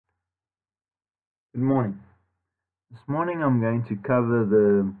Good morning. This morning I'm going to cover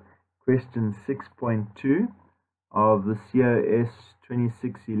the question 6.2 of the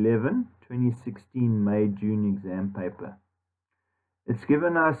COS2611 2016 May-June exam paper. It's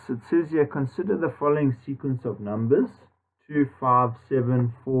given us, it says here, consider the following sequence of numbers 2, 5,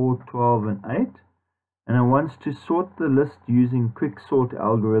 7, 4, 12 and 8, and it wants to sort the list using QuickSort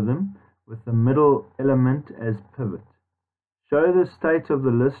Algorithm with the middle element as pivot. Show the state of the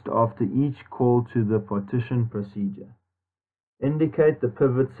list after each call to the partition procedure. Indicate the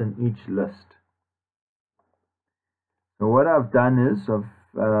pivots in each list. So what I've done is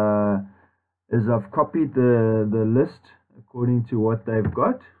I've copied the list according to what they've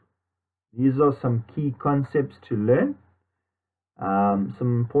got. These are some key concepts to learn. Some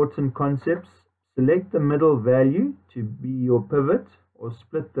important concepts. Select the middle value to be your pivot or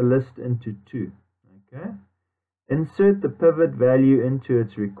split the list into two. Okay. Insert the pivot value into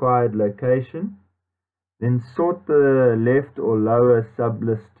its required location, then sort the left or lower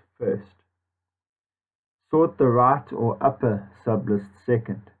sublist first. Sort the right or upper sublist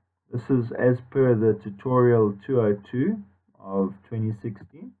second. This is as per the tutorial 202 of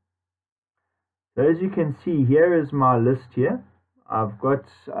 2016. So as you can see, here is my list here. I've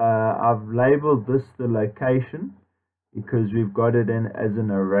labeled this the location, because we've got it in as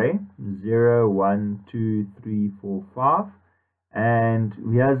an array 0, 1, 2, 3, 4, 5, and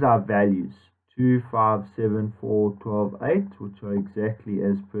here's our values 2, 5, 7, 4, 12, 8, which are exactly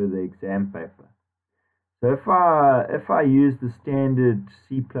as per the exam paper. So if I use the standard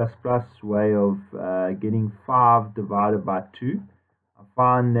C++ way of getting 5 divided by 2, I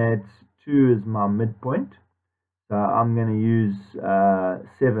find that 2 is my midpoint, so I'm going to use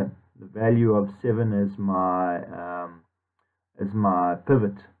 7. The value of 7 is my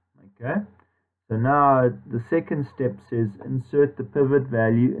pivot. Okay, so now the second step says insert the pivot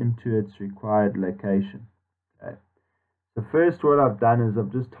value into its required location. Okay, so first what I've done is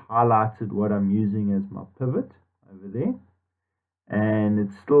I've just highlighted what I'm using as my pivot over there, and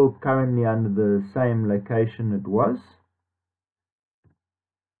it's still currently under the same location it was.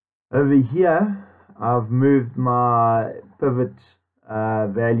 Over here I've moved my pivot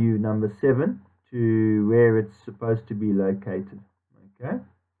value number 7 to where it's supposed to be located. Okay,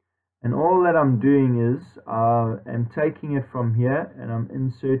 and all that I'm doing is I'm taking it from here and I'm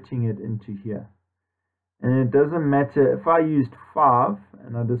inserting it into here. And it doesn't matter if I used 5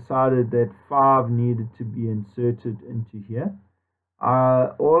 and I decided that 5 needed to be inserted into here.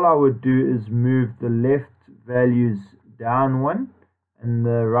 All I would do is move the left values down 1 and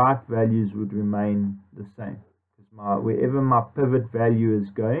the right values would remain the same. Because wherever my pivot value is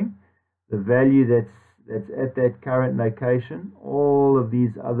going, the value that's at that current location, all of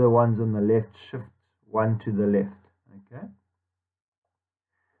these other ones on the left shift 1 to the left. Okay,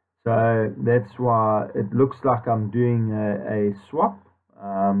 so that's why it looks like I'm doing a swap,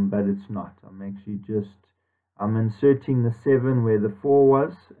 but it's not. I'm inserting the 7 where the 4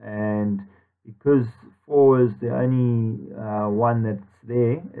 was, and because 4 is the only one that's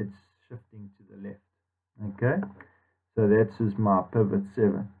there, it's shifting to the left. Okay, so that's is my pivot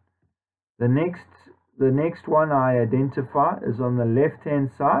 7. The next one I identify is on the left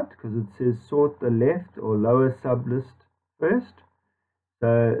hand side, because it says sort the left or lower sublist first.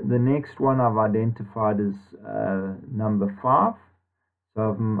 So the next one I've identified is number 5. So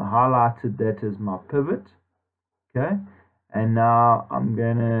I've highlighted that as my pivot. Okay, and now I'm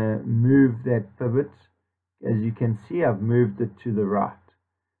going to move that pivot. As you can see, I've moved it to the right.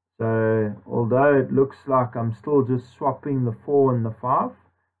 So although it looks like I'm still just swapping the 4 and the 5,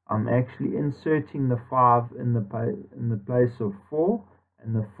 I'm actually inserting the 5 in the place of 4,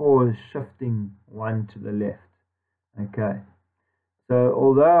 and the 4 is shifting 1 to the left. Okay, so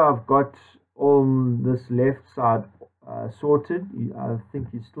although I've got all this left side sorted, I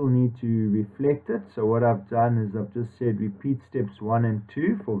think you still need to reflect it. So what I've done is I've just said repeat steps 1 and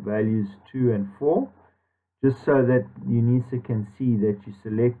 2 for values 2 and 4, just so that UNISA can see that you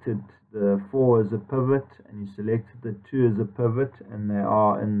selected the 4 as a pivot and you selected the 2 as a pivot, and they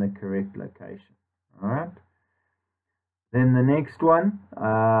are in the correct location. Alright, then the next one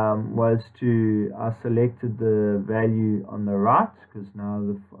was I selected the value on the right, because now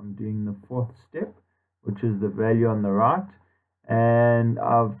I'm doing the 4th step, which is the value on the right, and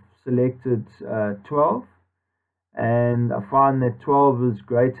I've selected 12, and I find that 12 is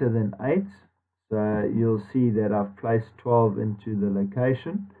greater than 8, so you'll see that I've placed 12 into the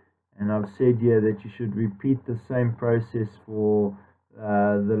location, and I've said here that you should repeat the same process for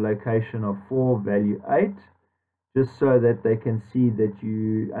the location of 4, value 8, just so that they can see that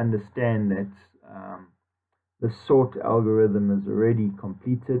you understand that the sort algorithm is already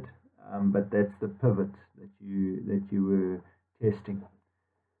completed. but that's the pivot that you were testing.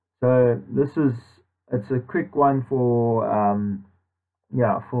 So it's a quick one for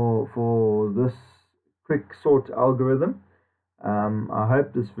for this QuickSort algorithm. I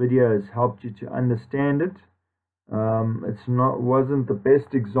hope this video has helped you to understand it. Wasn't the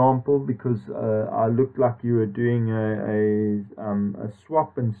best example because I looked like you were doing a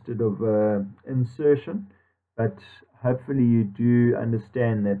swap instead of insertion, but hopefully you do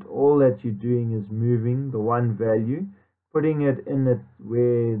understand that all that you're doing is moving the one value, putting it in it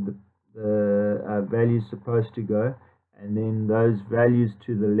where the value is supposed to go, and then those values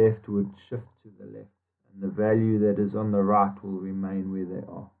to the left would shift to the left, and the value that is on the right will remain where they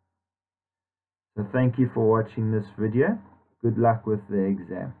are. So thank you for watching this video. Good luck with the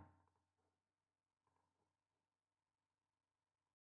exam.